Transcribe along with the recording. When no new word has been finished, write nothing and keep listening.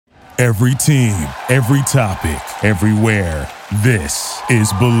Every team, every topic, everywhere. This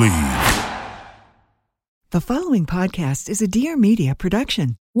is Believe. The following podcast is a Dear Media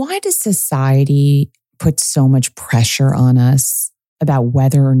production. Why does society put so much pressure on us about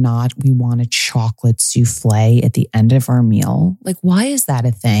whether or not we want a chocolate souffle at the end of our meal? Like, why is that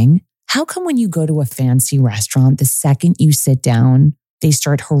a thing? How come when you go to a fancy restaurant, the second you sit down, they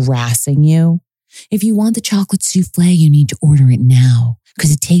start harassing you? If you want the chocolate souffle, you need to order it now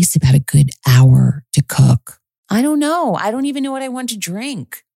because it takes about a good hour to cook. I don't know. I don't even know what I want to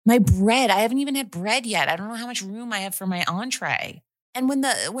drink. My bread, I haven't even had bread yet. I don't know how much room I have for my entree. And when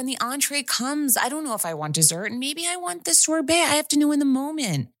the entree comes, I don't know if I want dessert and maybe I want the sorbet. I have to know in the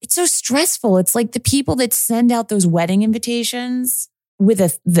moment. It's so stressful. It's like the people that send out those wedding invitations with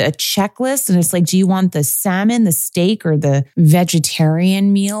the checklist. And it's like, do you want the salmon, the steak, or the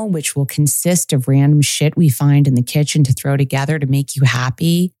vegetarian meal, which will consist of random shit we find in the kitchen to throw together to make you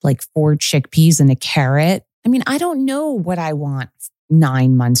happy, like 4 chickpeas and a carrot? I mean, I don't know what I want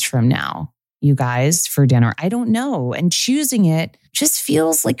 9 months from now, you guys, for dinner. I don't know. And choosing it just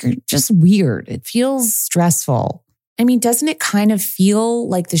feels like you're just weird. It feels stressful. I mean, doesn't it kind of feel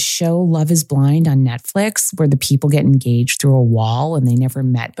like the show Love is Blind on Netflix, where the people get engaged through a wall and they never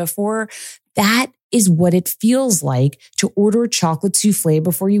met before? That is what it feels like to order a chocolate souffle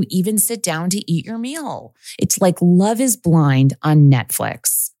before you even sit down to eat your meal. It's like Love is Blind on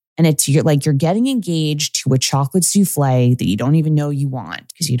Netflix. And you're getting engaged to a chocolate souffle that you don't even know you want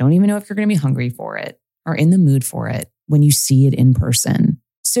because you don't even know if you're going to be hungry for it or in the mood for it when you see it in person.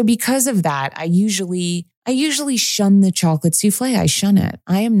 So because of that, I usually shun the chocolate souffle. I shun it.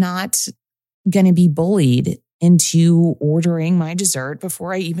 I am not going to be bullied into ordering my dessert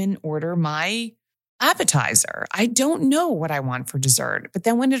before I even order my appetizer. I don't know what I want for dessert. But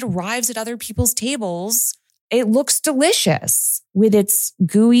then when it arrives at other people's tables, it looks delicious with its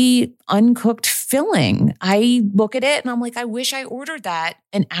gooey, uncooked filling. I look at it and I'm like, I wish I ordered that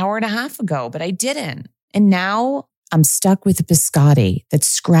an hour and a half ago, but I didn't. And now I'm stuck with a biscotti that's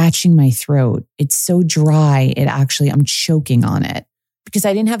scratching my throat. It's so dry, I'm choking on it because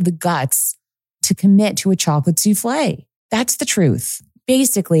I didn't have the guts to commit to a chocolate souffle. That's the truth.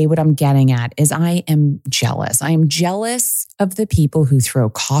 Basically, what I'm getting at is I am jealous. I am jealous of the people who throw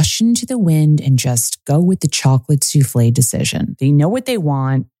caution to the wind and just go with the chocolate souffle decision. They know what they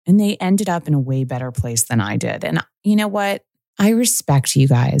want and they ended up in a way better place than I did. And you know what? I respect you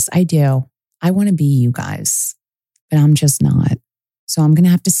guys. I do. I want to be you guys, but I'm just not. So I'm going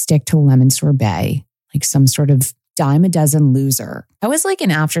to have to stick to lemon sorbet, like some sort of dime a dozen loser. That was like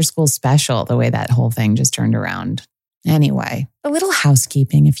an after school special, the way that whole thing just turned around. Anyway, a little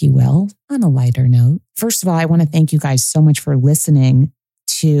housekeeping, if you will, on a lighter note. First of all, I want to thank you guys so much for listening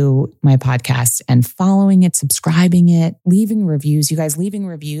to my podcast and following it, subscribing it, leaving reviews. You guys leaving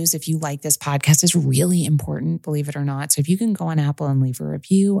reviews if you like this podcast is really important, believe it or not. So if you can go on Apple and leave a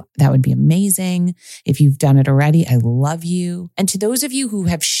review, that would be amazing. If you've done it already, I love you. And to those of you who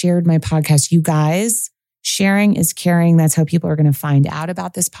have shared my podcast, you guys, sharing is caring. That's how people are going to find out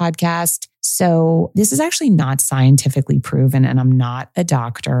about this podcast. So this is actually not scientifically proven, and I'm not a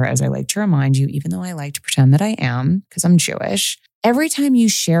doctor, as I like to remind you, even though I like to pretend that I am because I'm Jewish. Every time you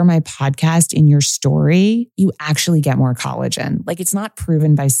share my podcast in your story, you actually get more collagen. Like, it's not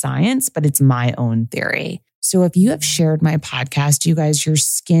proven by science, but it's my own theory. So if you have shared my podcast, you guys, your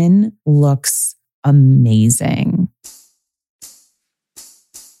skin looks amazing.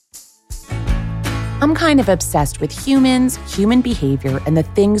 I'm kind of obsessed with humans, human behavior, and the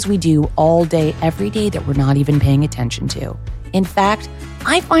things we do all day, every day that we're not even paying attention to. In fact,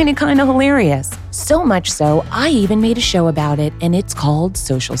 I find it kind of hilarious. So much so, I even made a show about it, and it's called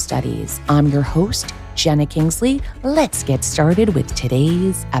Social Studies. I'm your host, Jenna Kingsley. Let's get started with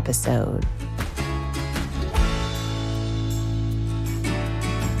today's episode.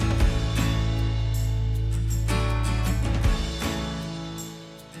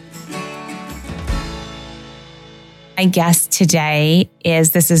 My guest today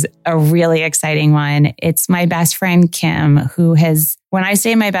this is a really exciting one. It's my best friend, Kim, who has, when I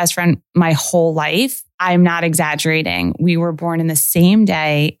say my best friend, my whole life, I'm not exaggerating. We were born in the same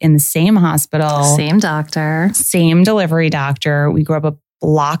day, in the same hospital. Same doctor. Same delivery doctor. We grew up a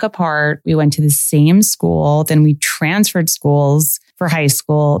block apart. We went to the same school. Then we transferred schools for high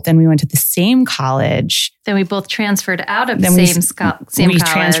school. Then we went to the same college. Then we both transferred out of the same college. We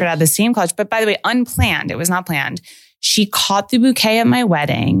transferred out of the same college. But by the way, unplanned. It was not planned. She caught the bouquet at my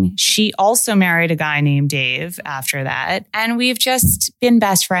wedding. She also married a guy named Dave after that. And we've just been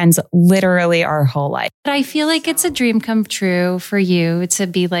best friends literally our whole life. But I feel like it's a dream come true for you to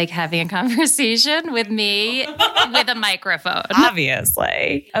be like having a conversation with me with a microphone.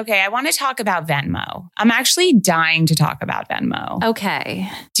 Obviously. Okay, I want to talk about Venmo. I'm actually dying to talk about Venmo. Okay.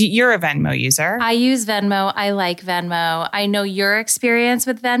 You're a Venmo user. I use Venmo. I like Venmo. I know your experience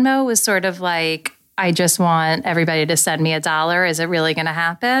with Venmo was sort of like, I just want everybody to send me $1. Is it really going to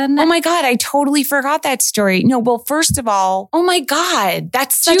happen? Oh my God, I totally forgot that story. No, well, first of all, oh my God,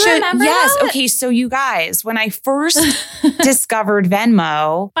 that's such Do you remember yes. that? Okay, so you guys, when I first discovered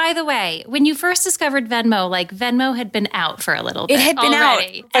Venmo. By the way, when you first discovered Venmo, like Venmo had been out for a little bit. It had been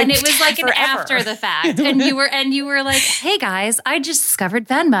already. out. And it was like forever. an after the fact. And you were like, hey guys, I just discovered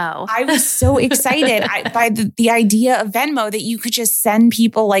Venmo. I was so excited by the idea of Venmo that you could just send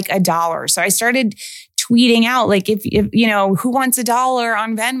people like $1. So I started tweeting out like, if you know, who wants $1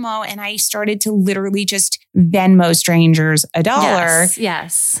 on Venmo? And I started to literally just Venmo strangers $1.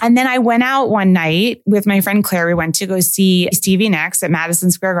 Yes. And then I went out one night with my friend Claire. We went to go see Stevie Nicks at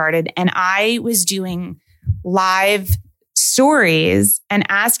Madison Square Garden. And I was doing live stories and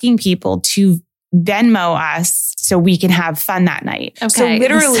asking people to Venmo us so we can have fun that night. Okay. So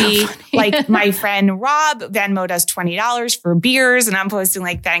literally, So like my friend Rob Venmo'd us $20 for beers, and I'm posting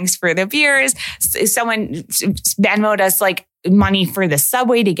like, thanks for the beers. Someone Venmo'd us like money for the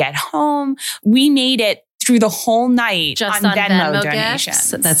subway to get home. We made it through the whole night just on Venmo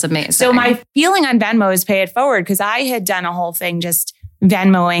donations. Gifts? That's amazing. So my feeling on Venmo is pay it forward, because I had done a whole thing just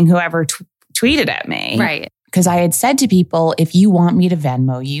Venmoing whoever tweeted at me. Right. Because I had said to people, if you want me to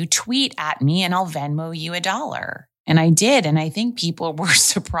Venmo you, tweet at me and I'll Venmo you $1. And I did. And I think people were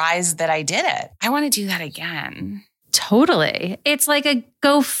surprised that I did it. I want to do that again. Totally. It's like a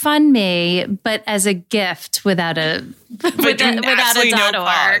GoFundMe, but as a gift without a .org.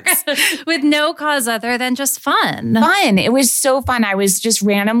 With no cause other than just fun. Fun. It was so fun. I was just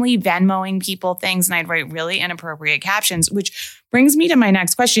randomly Venmoing people things, and I'd write really inappropriate captions, which brings me to my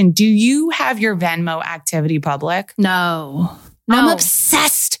next question. Do you have your Venmo activity public? No. I'm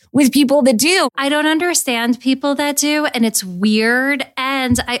obsessed with people that do. I don't understand people that do, and it's weird.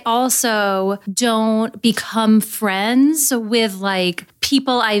 And I also don't become friends with like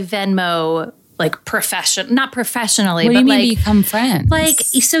people I Venmo like not professionally, what but do you like mean become friends? Like,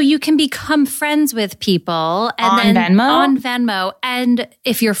 so you can become friends with people and on Venmo? Venmo. And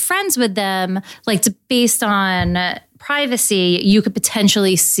if you're friends with them, like based on privacy, you could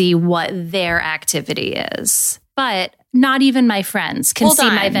potentially see what their activity is. But not even my friends can see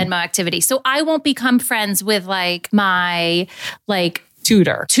my Venmo activity. So I won't become friends with like my like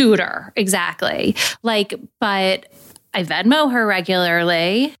tutor. Exactly. Like, but I Venmo her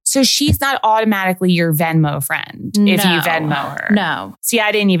regularly. So she's not automatically your Venmo friend if you Venmo her. No. See,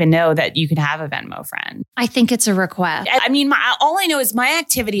 I didn't even know that you could have a Venmo friend. I think it's a request. I mean, all I know is my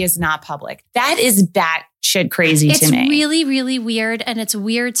activity is not public. That is batshit crazy to me. It's really, really weird. And it's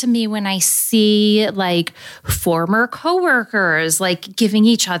weird to me when I see like former coworkers like giving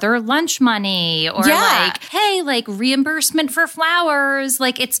each other lunch money or like, hey, like reimbursement for flowers.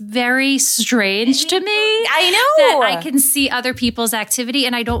 Like it's very strange to me. I know. That I can see other people's activity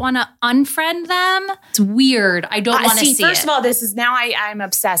and I don't want to unfriend them. It's weird. I don't want to see first it. of all, this is now I'm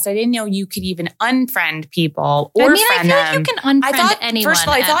obsessed. I didn't know you could even unfriend people or friend them. I feel like you can unfriend anyone. First of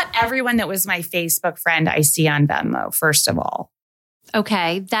all, I thought everyone that was my Facebook friend I see on Venmo, first of all.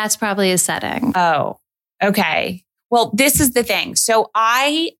 Okay, that's probably a setting. Oh, okay. Well, this is the thing. So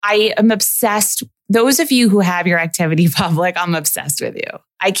I am obsessed. Those of you who have your activity public, I'm obsessed with you.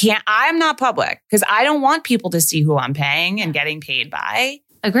 I'm not public because I don't want people to see who I'm paying and getting paid by.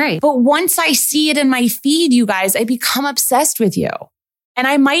 Agree. But once I see it in my feed, you guys, I become obsessed with you. And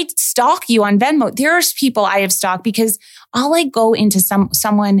I might stalk you on Venmo. There's people I have stalked because I'll like go into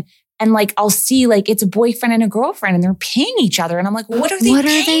someone and like I'll see like it's a boyfriend and a girlfriend and they're paying each other. And I'm like, what are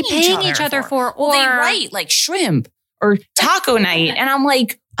they paying each other for? Well, they write like shrimp or taco night. And I'm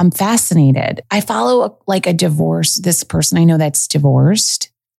like, I'm fascinated. I follow this person I know that's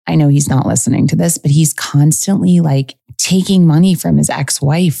divorced. I know he's not listening to this, but he's constantly like taking money from his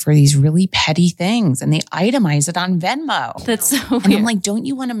ex-wife for these really petty things and they itemize it on Venmo. That's so weird. And I'm like, don't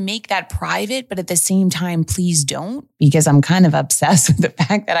you want to make that private? But at the same time, please don't, because I'm kind of obsessed with the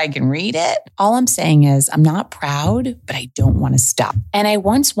fact that I can read it. All I'm saying is I'm not proud, but I don't want to stop. And I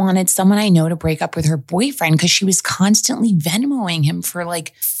once wanted someone I know to break up with her boyfriend because she was constantly Venmoing him for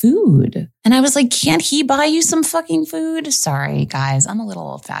like food. And I was like, can't he buy you some fucking food? Sorry, guys, I'm a little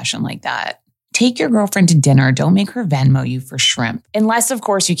old-fashioned like that. Take your girlfriend to dinner. Don't make her Venmo you for shrimp. Unless, of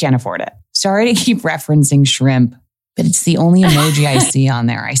course, you can't afford it. Sorry to keep referencing shrimp. but it's the only emoji I see on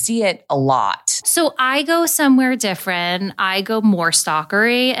there. I see it a lot. So I go somewhere different. I go more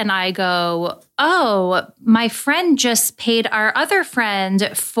stalkery and I go, oh, my friend just paid our other friend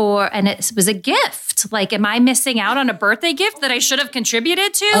and it was a gift. Like, am I missing out on a birthday gift that I should have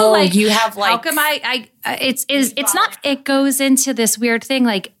contributed to? Oh, like, you have like, how come it's not, it goes into this weird thing.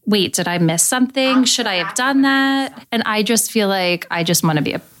 Like, wait, did I miss something? Should I have done that? And I just feel like I just want to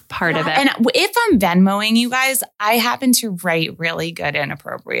be a part of it. And if I'm Venmoing you guys, I happen to write really good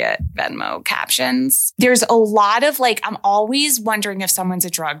inappropriate Venmo captions. There's a lot of like, I'm always wondering if someone's a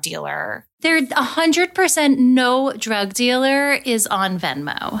drug dealer. There 100% no drug dealer is on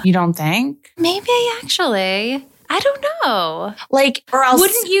Venmo. You don't think? Maybe actually. I don't know. Like, or else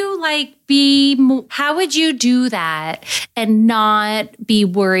wouldn't you like how would you do that and not be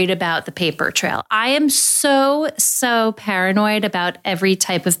worried about the paper trail? I am so paranoid about every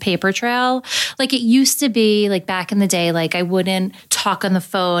type of paper trail. Like it used to be like back in the day, like I wouldn't talk on the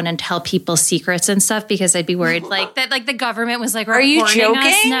phone and tell people secrets and stuff because I'd be worried like that, like the government was like, are you joking?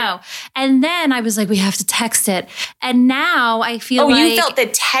 Us? No. And then I was like, we have to text it. And now I feel like. Oh, you felt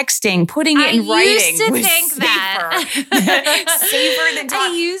that texting, putting it in writing I used to think safer. that. Safer than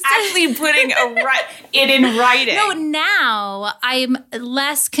I used to actually putting it in writing. No, now I'm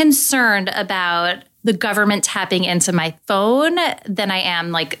less concerned about the government tapping into my phone than I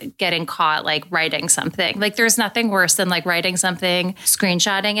am like getting caught like writing something. Like there's nothing worse than like writing something,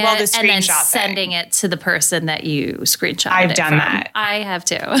 screenshotting it, and then sending it to the person that you screenshotted. I've done that. I have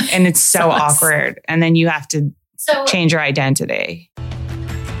too. And it's so awkward. And then you have to change your identity.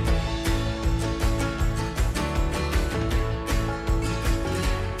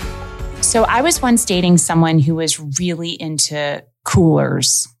 So I was once dating someone who was really into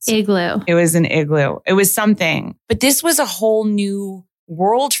coolers. Igloo. It was an igloo. It was something. But this was a whole new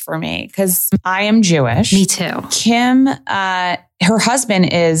world for me because I am Jewish. Me too. Kim, her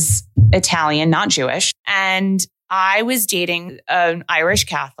husband is Italian, not Jewish. And I was dating an Irish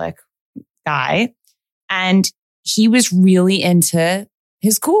Catholic guy. And he was really into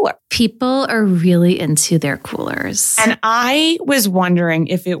his cooler. People are really into their coolers. And I was wondering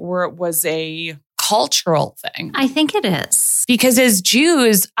if it was a cultural thing. I think it is. Because as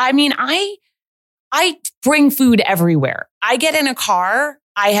Jews, I mean, I bring food everywhere. I get in a car,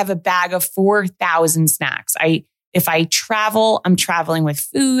 I have a bag of 4,000 snacks. If I travel, I'm traveling with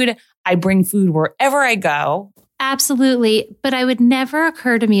food. I bring food wherever I go. Absolutely. But it would never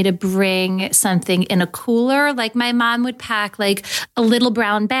occur to me to bring something in a cooler. Like my mom would pack like a little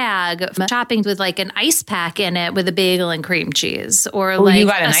brown bag of shopping with like an ice pack in it with a bagel and cream cheese. Or like you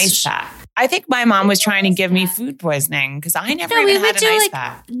got an ice pack. I think my mom was trying to give me food poisoning because I never even had an ice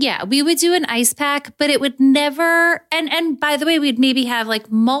pack. Yeah, we would do an ice pack, but it would never, and by the way, we'd maybe have like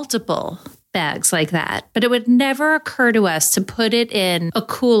multiple bags like that, but it would never occur to us to put it in a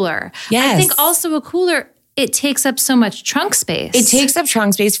cooler. Yes. I think also a cooler, it takes up so much trunk space. It takes up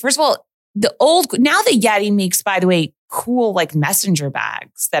trunk space. First of all, now the Yeti makes, by the way, cool like messenger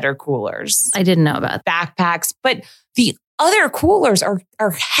bags that are coolers. I didn't know about that. Backpacks. But the other coolers are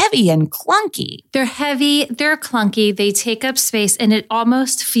heavy and clunky. They're heavy, they're clunky, they take up space, and it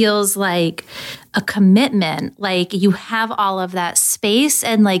almost feels like a commitment. Like you have all of that space,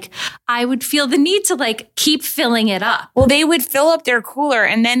 and like I would feel the need to like keep filling it up. Well, they would fill up their cooler,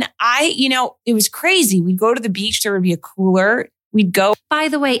 and then it was crazy. We'd go to the beach, there would be a cooler. We'd go, by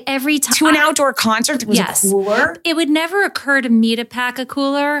the way, every time to an outdoor concert, there was a cooler. It would never occur to me to pack a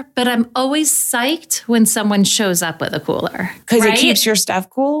cooler, but I'm always psyched when someone shows up with a cooler. Because it keeps your stuff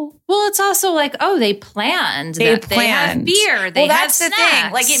cool? Well, it's also like, they planned. They have beer. They have snacks. The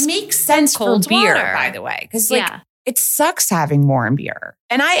thing. Like it makes sense Cold for beer, water. by the way. Because it sucks having warm beer.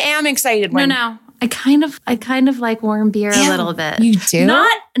 And I am excited when... No. I kind of like warm beer a little bit. You do?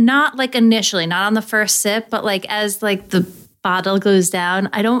 Not like initially, not on the first sip, but like as like the bottle goes down,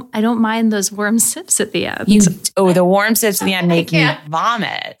 I don't mind those warm sips at the end. The warm sips at the end make me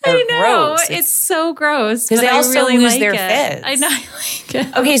vomit. They're I know. Gross. It's so gross. Because they also really lose like their it. fizz. I know. I like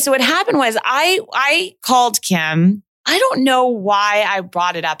it. Okay, so what happened was I called Kim. I don't know why I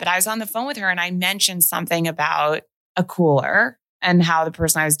brought it up, but I was on the phone with her and I mentioned something about a cooler and how the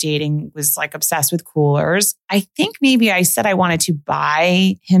person I was dating was like obsessed with coolers. I think maybe I said I wanted to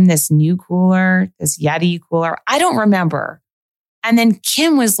buy him this new cooler, this Yeti cooler. I don't remember. And then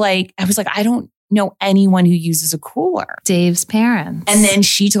Kim was like, I don't know anyone who uses a cooler. Dave's parents. And then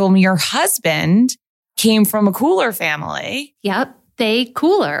she told me your husband came from a cooler family. Yep. They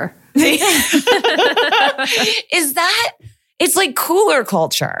cooler. It's like cooler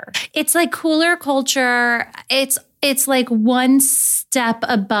culture. It's like cooler culture. It's it's like one step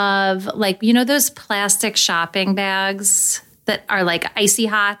above, like, you know, those plastic shopping bags that are like Icy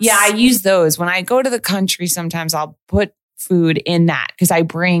Hots? Yeah, I use those. When I go to the country, sometimes I'll put food in that because I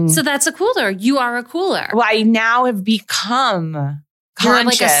bring. So that's a cooler. You are a cooler. Well, I now have become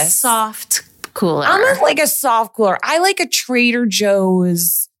conscious. You're like a soft cooler. Like a soft cooler. I like a Trader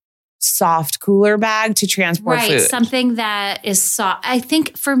Joe's soft cooler bag to transport food. Right, something that is soft. I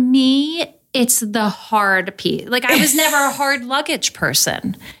think for me, it's the hard piece. Like, I was never a hard luggage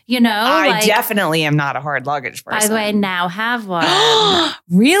person, you know? I definitely am not a hard luggage person. By the way, I now have one.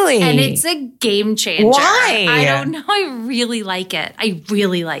 Really? And it's a game changer. Why? I don't know. I really like it. I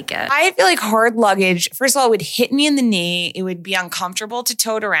feel like hard luggage, first of all, it would hit me in the knee. It would be uncomfortable to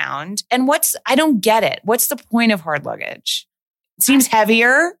tote around. And I don't get it. What's the point of hard luggage? It seems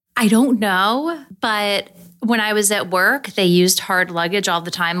heavier. I don't know, but when I was at work, they used hard luggage all the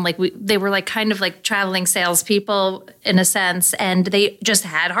time. Like they were like kind of like traveling salespeople in a sense, and they just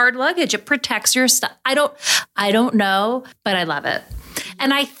had hard luggage. It protects your stuff. I don't know, but I love it.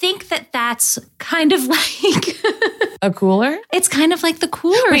 And I think that's kind of like a cooler. It's kind of like the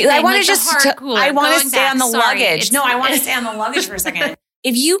cooler. Wait, thing, I want like to I want to stay on the luggage. No, I want to stay on the luggage for a second.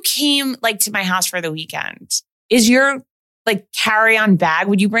 If you came like to my house for the weekend, is your like carry-on bag,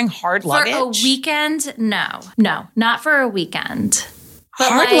 would you bring hard luggage? For a weekend? No, not for a weekend. But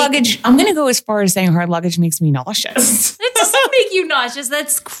hard luggage, I'm going to go as far as saying hard luggage makes me nauseous. It doesn't make you nauseous.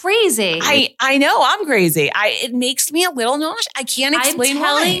 That's crazy. I know, I'm crazy. It makes me a little nauseous. I can't explain why.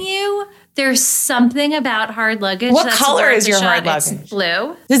 I'm telling you, there's something about hard luggage. What color is your hard luggage? It's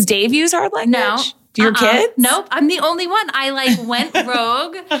blue. Does Dave use hard luggage? No. Do your kids? Nope. I'm the only one. I went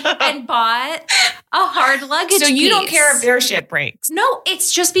rogue and bought a hard luggage So you don't care if their shit breaks? No,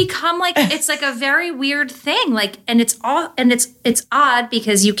 it's just become like, it's like a very weird thing. Like, and it's odd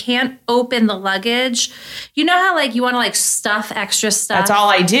because you can't open the luggage. You know how like you want to like stuff extra stuff? That's all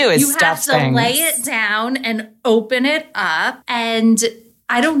I do is stuff things. You have to lay it down and open it up. And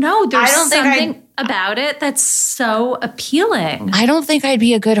I don't know. There's something about it that's so appealing. I don't think I'd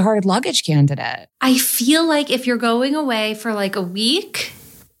be a good hard luggage candidate. I feel like if you're going away for like a week,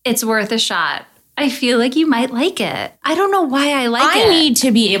 it's worth a shot. I feel like you might like it. I don't know why I like it. I need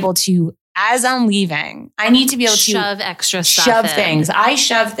to be able to, as I'm leaving, I need to be able to shove extra stuff Shove things. I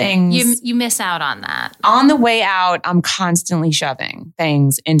shove things. You miss out on that. On the way out, I'm constantly shoving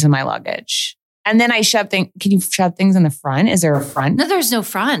things into my luggage. And then I shove things. Can you shove things in the front? Is there a front? No, there's no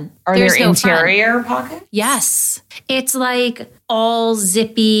front. Are there interior pockets? Yes. It's like all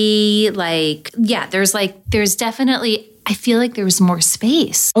zippy, like, yeah, there's definitely, I feel like there's more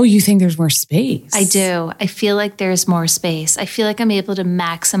space. Oh, you think there's more space? I do. I feel like there's more space. I feel like I'm able to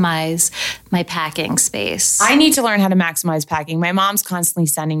maximize my packing space. I need to learn how to maximize packing. My mom's constantly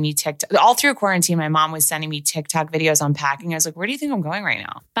sending me TikTok. All through quarantine, my mom was sending me TikTok videos on packing. I was like, where do you think I'm going right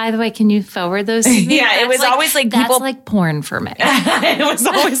now? By the way, can you forward those to me? Yeah, it was always like people. That's like porn for me. It was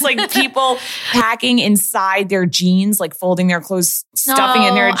always like people packing inside their jeans, like folding their clothes, stuffing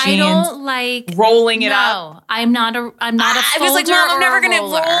in their jeans. I don't like rolling it up. No, I'm not a I was like, Mom, I'm never going to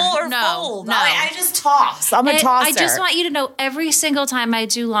roll or fold. No. I just toss. I'm a tosser. I just want you to know every single time I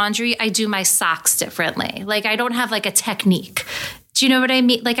do laundry, I do my socks differently. Like I don't have like a technique. Do you know what I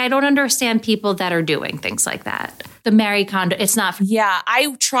mean? Like I don't understand people that are doing things like that. The Marie Kondo, it's not. Yeah,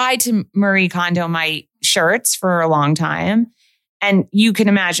 I tried to Marie Kondo my shirts for a long time. And you can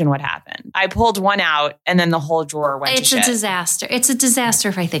imagine what happened. I pulled one out and then the whole drawer went to shit. It's a disaster. It's a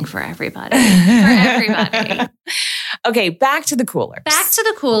disaster, I think, for everybody. Okay, back to the coolers. Back to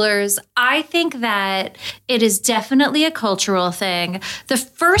the coolers. I think that it is definitely a cultural thing. The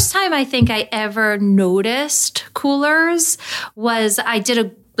first time I think I ever noticed coolers was I did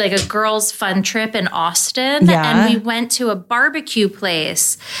a girls' fun trip in Austin. Yeah. And we went to a barbecue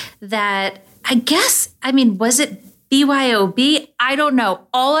place that was it BYOB? I don't know.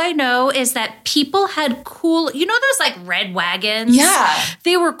 All I know is that people had you know those like red wagons? Yeah.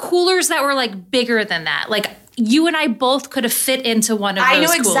 They were coolers that were like bigger than that. Like you and I both could have fit into one of those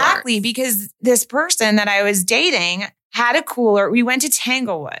coolers. I know exactly because this person that I was dating had a cooler. We went to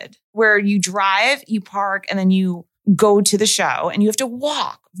Tanglewood where you drive, you park, and then you go to the show and you have to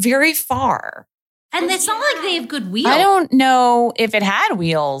walk very far. And it's not like they have good wheels. I don't know if it had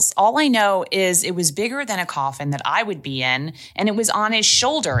wheels. All I know is it was bigger than a coffin that I would be in, and it was on his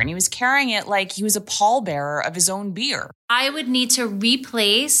shoulder, and he was carrying it like he was a pallbearer of his own beer. I would need to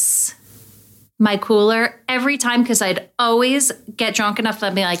replace my cooler every time because I'd always get drunk enough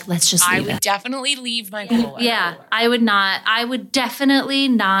to be like, let's just leave I would it. definitely leave my cooler. Yeah, I would not. I would definitely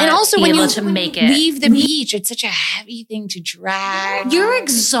not And also be when able you to make it. leave the beach, it's such a heavy thing to drag. You're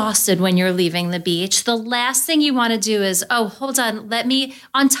exhausted when you're leaving the beach. The last thing you want to do is, oh, hold on, let me,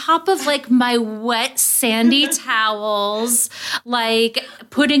 on top of like my wet, sandy towels, like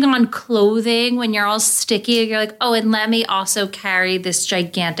putting on clothing when you're all sticky, you're like, oh, and let me also carry this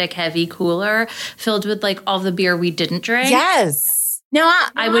gigantic heavy cooler filled with like all the beer we didn't drink. Yes. No,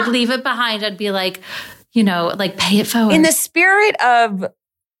 I would leave it behind. I'd be like, you know, like pay it forward. in the spirit of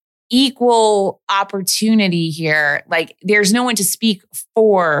equal opportunity here, like there's no one to speak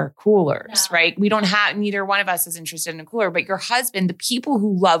for coolers, right? We don't have, neither one of us is interested in a cooler, but your husband, the people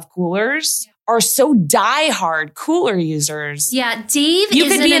who love coolers are so diehard cooler users. Yeah, Dave You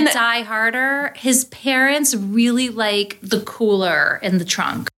could isn't be in a the- die-harder. His parents really like the cooler in the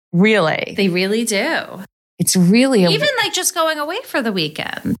trunk. Really. They really do. It's really, Even like just going away for the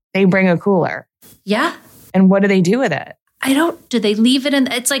weekend. they bring a cooler. Yeah. And what do they do with it? Do they leave it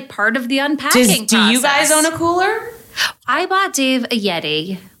in? It's like part of the unpacking Do you guys process. own a cooler? I bought Dave a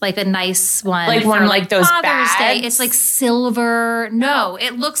Yeti, like a nice one. Like one for, like those Father's Day. bags? It's like silver. No,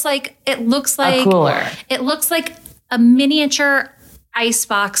 it looks like A cooler. It looks like a miniature ice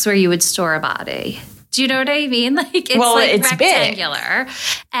box where you would store a body. Do you know what I mean? Like it's Well, like it's big. rectangular.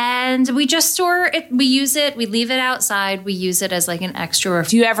 And we just store it. We use it. We leave it outside. We use it as like an extra.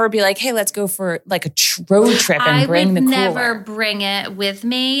 Do you ever be like, hey, let's go for like a road trip and bring the would cooler? never bring it with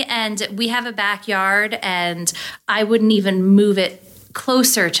me. And we have a backyard and I wouldn't even move it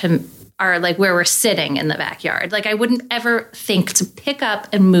closer to our, like where we're sitting in the backyard. Like I wouldn't ever think to pick up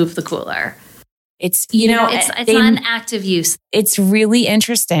and move the cooler. It's, you know, It's not an active use. it's really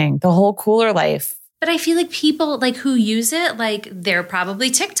interesting. The whole cooler life. But I feel like people like who use it, like there are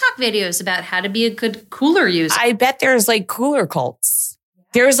probably TikTok videos about how to be a good cooler user. I bet there's like cooler cults.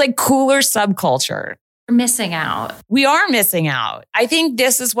 There's like cooler subculture. We're missing out. We are missing out. I think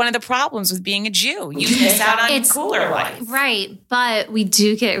this is one of the problems with being a Jew. You miss out on cooler life. Right. But we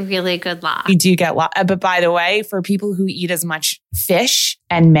do get really good luck. We do get but by the way, for people who eat as much fish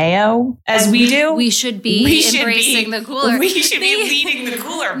and mayo as we do, We should be embracing the cooler. We should be leading the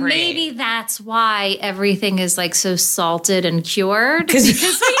cooler breed. Maybe that's why everything is like so salted and cured. 'Cause-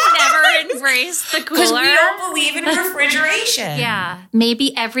 Because we never embrace the cooler. Because we don't believe in refrigeration. Yeah.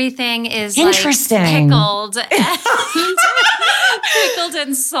 Maybe everything is Interesting. like pickled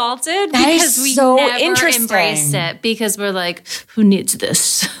and salted That is because we so never interesting. embrace it because we're like, who needs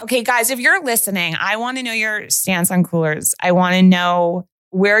this? Okay, guys, if you're listening, I want to know your stance on coolers. I want to know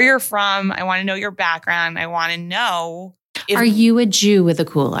where you're from. I want to know your background. I want to know Are you a Jew with a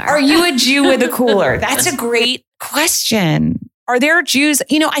cooler? Are you a Jew with a cooler? That's a great question. Are there Jews?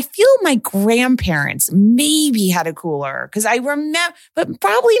 You know, I feel my grandparents maybe had a cooler because I remember, but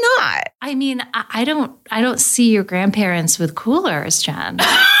probably not. I mean, I don't see your grandparents with coolers, Jen.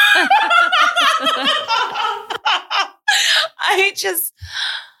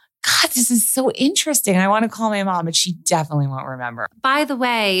 God, this is so interesting. I want to call my mom, but she definitely won't remember. By the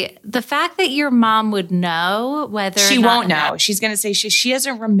way, the fact that your mom would know whether She or not- won't know. She's going to say she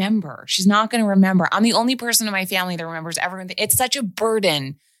doesn't remember. She's not going to remember. I'm the only person in my family that remembers everything. It's such a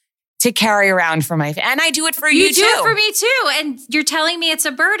burden to carry around for my family. And I do it for you You do too. it for me too, and you're telling me it's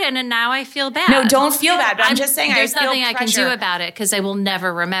a burden, and now I feel bad. No, don't feel bad. But I'm just saying there's I feel nothing I can pressure. do about it because I will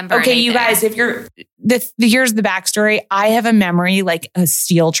never remember. Okay, you anything. guys, if you're here's the backstory. I have a memory like a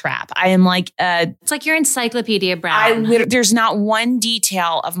steel trap. I am like It's like your Encyclopedia Brown. there's not one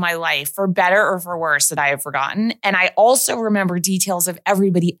detail of my life, for better or for worse, that I have forgotten. And I also remember details of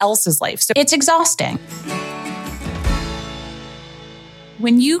everybody else's life. So it's exhausting.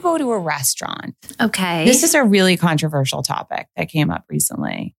 When you go to a restaurant, Okay. this is a really controversial topic that came up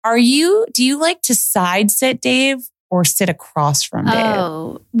recently. Do you like to side sit, Dave, or sit across from Dave?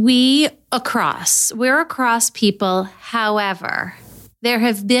 Oh, we're across people. However, there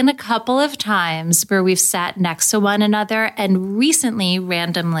have been a couple of times where we've sat next to one another. And recently,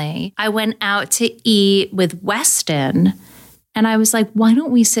 randomly, I went out to eat with Weston. And I was like, why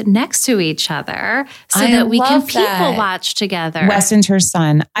don't we sit next to each other so I that we can love people that. watch together? Weston's her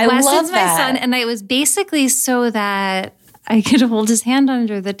son. I Weston's love my that. son. And it was basically so that I could hold his hand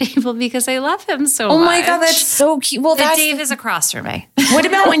under the table because I love him so much. Oh my God, that's so cute. Well, But Dave is across from me. what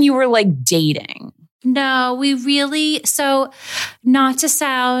about when you were like dating? No, so not to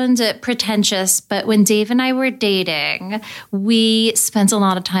sound pretentious, but when Dave and I were dating, we spent a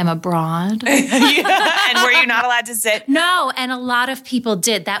lot of time abroad. And were you not allowed to sit? No, and a lot of people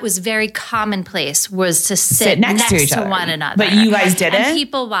did. That was very commonplace, was to sit Sit next to each to other. one another. But you guys didn't? And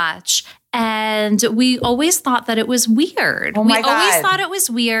people watch. And we always thought that it was weird. Oh my we always God. thought it was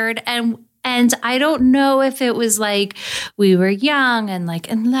weird. And I don't know if it was like we were young and like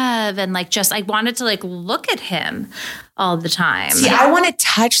in love and like just I wanted to like look at him all the time. See, I want to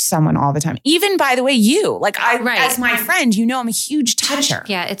touch someone all the time. Even, by the way, you. Like, as my friend, you know I'm a huge toucher.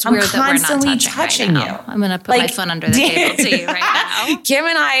 Yeah, it's I'm weird that we're not constantly touching touching right you. I'm going to put my foot under the table to you right now. Kim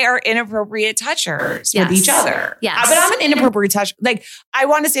and I are inappropriate touchers with each other. Yes. But I'm an inappropriate toucher. Like, I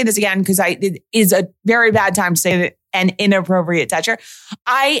want to say this again because it is a very bad time to say that an inappropriate toucher.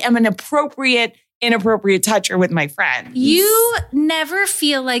 I am an inappropriate toucher with my friends. You never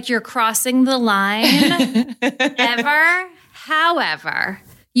feel like you're crossing the line ever. However,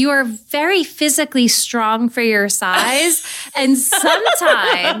 you are very physically strong for your size. And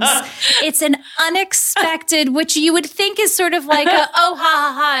sometimes it's an unexpected, which you would think is sort of like a, oh, ha,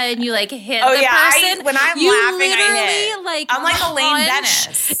 ha, ha, and you like hit the person. When I'm you laughing, I hit. Like I'm like Elaine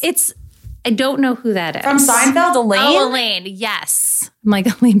punch. Dennis. I don't know who that is. From Seinfeld, Elaine? Oh, Elaine, yes. I'm like,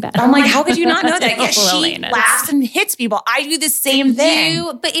 Elaine Bennett. I'm like, how could you not know that? Yeah, she Elaine is. laughs and hits people. I do the same thing.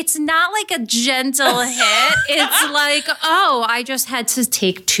 But it's not like a gentle hit. It's like, oh, I just had to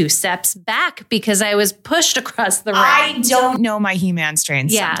take 2 steps back because I was pushed across the ring. I don't know my He-Man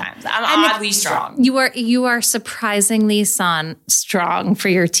strength sometimes. I'm oddly strong. You are surprisingly strong for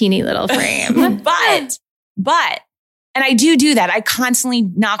your teeny little frame. But and I do that. I constantly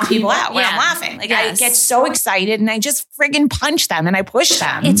knock people out when I'm laughing. Like I get so excited and I just friggin' punch them and I push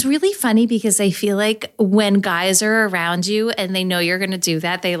them. It's really funny because I feel like when guys are around you and they know you're going to do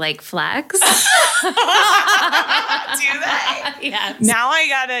that, they like flex. Do that? Yes. Now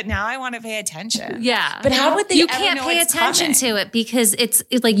I want to pay attention. Yeah. But how would they You ever can't know pay it's attention coming? to it because it's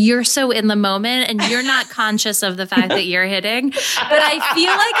like you're so in the moment and you're not conscious of the fact that you're hitting. But I feel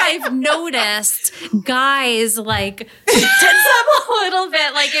like I've noticed guys like tense up a little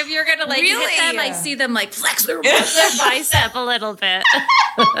bit. Like if you're gonna like hit them, I see them like flex their bicep a little bit.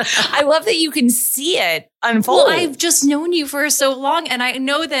 I love that you can see it unfold. Well, I've just known you for so long, and I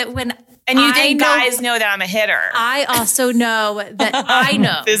know that when you think guys know that I'm a hitter. I also know that I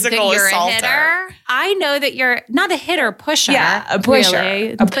know Physical that you're assaulter. a hitter. I know that you're not a hitter, pusher. Yeah, a pusher.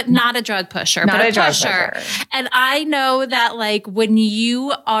 Really, but not a drug pusher. Not but a drug pusher. pusher. And I know that like when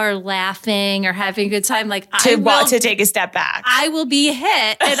you are laughing or having a good time, like to take a step back. I will be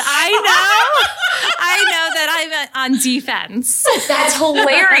hit, and I know that I'm on defense. That's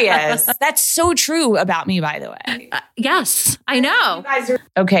hilarious. That's so true about me, by the way. Yes, I know.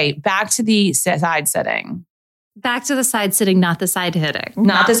 Okay, back to the side sitting. Back to the side sitting, not the side hitting.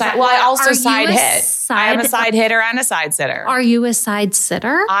 Not the side. Well, I also Are side you a hit. I am a side hitter and a side sitter. Are you a side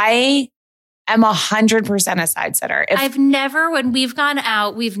sitter? I am 100% a side sitter. When we've gone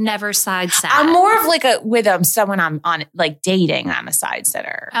out, we've never side sat. I'm more of like someone I'm on like dating. I'm a side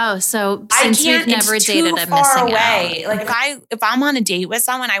sitter. Oh, so since we've never dated, I'm missing out. Like if I'm on a date with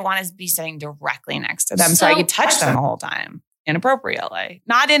someone, I want to be sitting directly next to them so I could touch them the whole time. Inappropriately.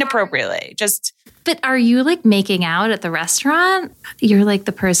 Not inappropriately. Just. But are you like making out at the restaurant? You're like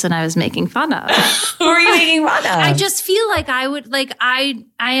the person I was making fun of. Who are you making fun of? I just feel like I would like I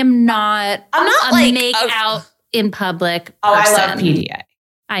am not. I'm not a like make out in public. Oh, person. I love PDA.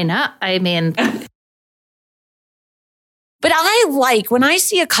 I know. I mean, but I like when I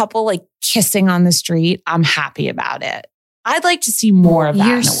see a couple like kissing on the street. I'm happy about it. I'd like to see more of that.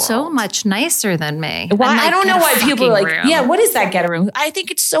 You're in the world. so much nicer than me. Why? I don't know why people are like, room. yeah, what is that? Get a room. I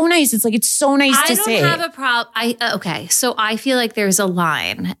think it's so nice. It's so nice to see. I don't have a problem. Okay, so I feel like there's a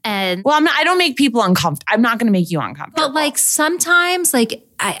line, and I don't make people uncomfortable. I'm not going to make you uncomfortable. But like sometimes, like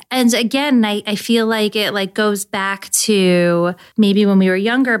I feel like it like goes back to maybe when we were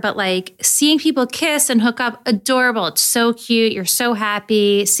younger, but like seeing people kiss and hook up, adorable. It's so cute. You're so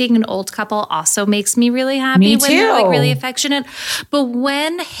happy. Seeing an old couple also makes me really happy. Me when they're too. like really affectionate. But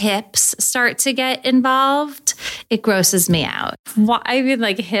when hips start to get involved, it grosses me out. Why? I mean,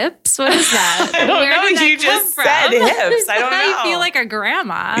 like hips? What is that? I don't Where know. did that You come just from? said hips. I don't know. I feel like a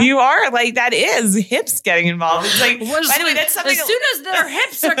grandma. You are like that is hips getting involved. It's like, by the way, that's something. As soon as their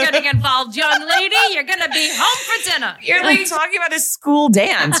hips are getting involved, young lady, you're gonna be home for dinner. You're like talking about a school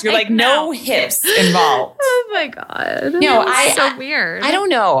dance. You're like, no hips involved. Oh my God. No, it's so weird. I don't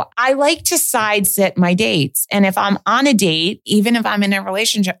know. I like to side sit my dates. And if I'm on a date, even if I'm in a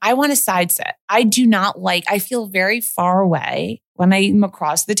relationship, I want to side sit. I do not I feel very far away when I'm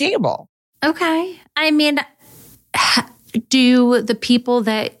across the table. Okay. I mean, do the people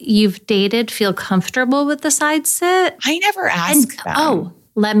that you've dated feel comfortable with the side sit? I never ask them. Oh,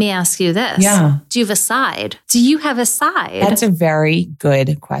 Let me ask you this. Yeah. Do you have a side? Do you have a side? That's a very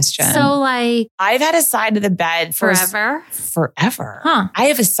good question. So like I've had a side of the bed forever? Forever. Huh. I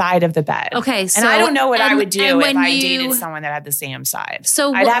have a side of the bed. Okay. So, and I don't know what I would do if I you dated someone that had the same side.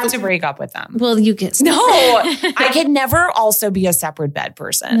 So I'd have to break up with them. Well, you get No, I could never also be a separate bed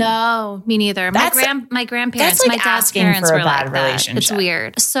person. No, me neither. My grandparents, that's like my dad's asking parents for a were bad like that. relationship. It's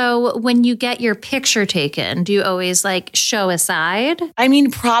weird. So when you get your picture taken, do you always like show a side? I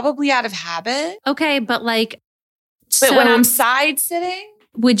mean, probably out of habit. Okay, but like, But when I'm side sitting,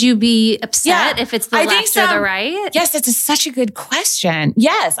 would you be upset if it's the I left or the right? Yes, it's such a good question.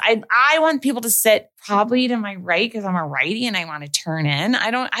 Yes, I want people to sit probably to my right because I'm a righty and I want to turn in.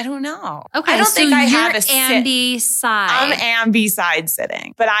 I don't know. Okay, I don't think I have a ambi side. I'm ambi side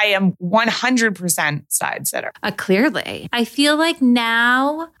sitting, but I am 100% side sitter. Clearly, I feel like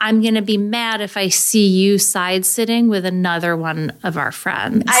now I'm going to be mad if I see you side sitting with another one of our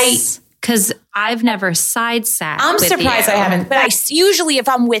friends. Because I've never side sat. I'm with surprised you. I haven't. But usually if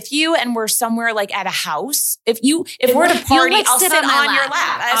I'm with you and we're somewhere like at a house, if we're at a party, like I'll sit on your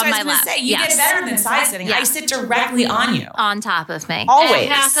lap. That's on what I was going to say. You get it better than side sitting. Yeah. I sit directly on you. On top of me. Always.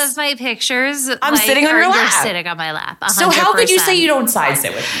 And half of my pictures, I'm sitting on your lap. You're sitting on my lap. 100%. So how could you say you don't side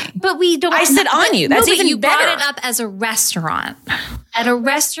sit with me? But we don't. I sit on you. That's even you better. brought it up as a restaurant. At a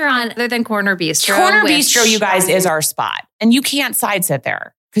restaurant other than Corner Bistro. Bistro, you guys, is our spot. And you can't side sit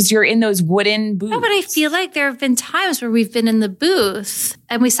there. Because you're in those wooden booths. No, but I feel like there have been times where we've been in the booth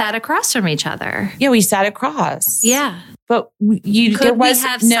and we sat across from each other. Yeah, we sat across. Yeah. But Could we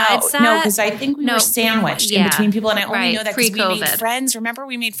have side sat? No, because I think we were sandwiched in between people. And I only know that because we made friends. Remember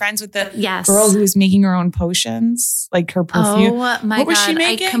we made friends with the girl who was making her own potions? Like her perfume. Oh my what was God. she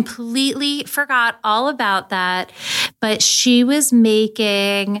making? I completely forgot all about that. But she was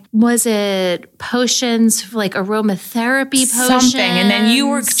making, was it potions, like aromatherapy potions? Something. And then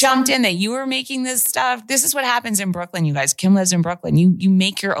you jumped in that you were making this stuff. This is what happens in Brooklyn, you guys. Kim lives in Brooklyn. You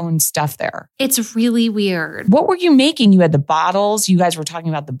make your own stuff there. It's really weird. What were you making? You had the bottles. You guys were talking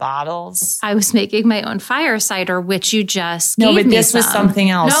about the bottles. I was making my own fire cider, which you just gave No, but me this was something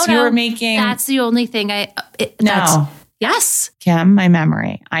else. No, you were making. That's the only thing yes. Kim, my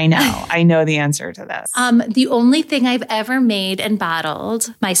memory. I know. I know the answer to this. The only thing I've ever made and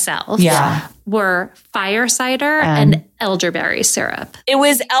bottled myself were fire cider and elderberry syrup. It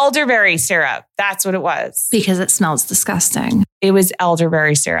was elderberry syrup. That's what it was. Because it smells disgusting. It was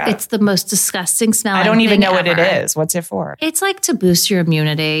elderberry syrup. It's the most disgusting smelling I don't even know ever. what it is. What's it for? It's like to boost your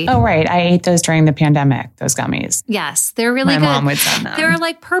immunity. Oh, right. I ate those during the pandemic, those gummies. Yes, they're really good. My mom would send them. They're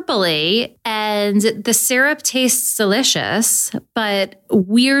like purpley and the syrup tastes delicious, but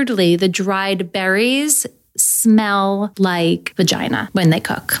weirdly, the dried berries smell like vagina when they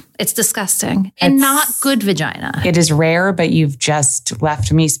cook. It's disgusting and not good vagina. It is rare, but you've just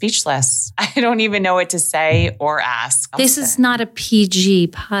left me speechless. I don't even know what to say or ask. This is not a PG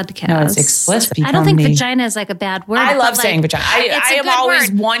podcast. No, it's explicit. I don't think vagina is like a bad word. I love saying vagina. I am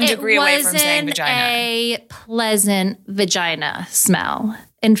always 1 degree away from saying vagina. It wasn't a pleasant vagina smell.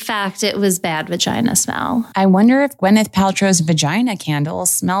 In fact, it was bad vagina smell. I wonder if Gwyneth Paltrow's vagina candle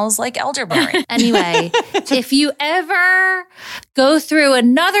smells like elderberry. Anyway, if you ever go through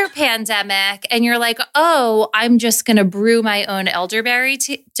another pandemic and you're like, oh, I'm just going to brew my own elderberry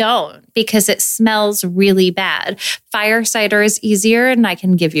tea, don't, because it smells really bad. Fire cider is easier and I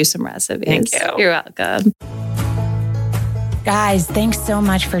can give you some recipes. Thank you. You're welcome. Guys, thanks so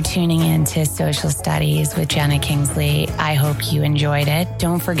much for tuning in to Social Studies with Jenna Kingsley. I hope you enjoyed it.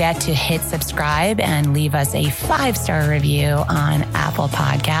 Don't forget to hit subscribe and leave us a 5-star review on Apple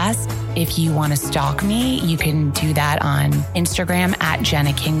Podcasts. If you want to stalk me, you can do that on Instagram at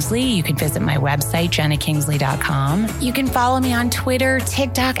Jenna Kingsley. You can visit my website, jennakingsley.com. You can follow me on Twitter,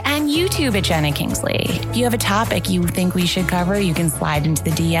 TikTok, and YouTube at Jenna Kingsley. If you have a topic you think we should cover, you can slide into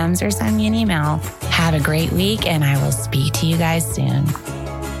the DMs or send me an email. Have a great week, and I will speak to you guys soon.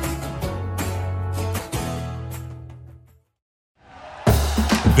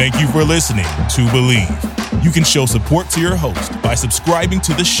 Thank you for listening to Believe. You can show support to your host by subscribing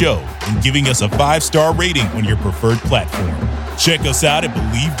to the show and giving us a 5-star rating on your preferred platform. Check us out at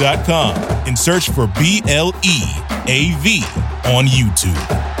Believe.com and search for BLEAV on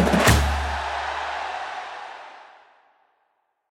YouTube.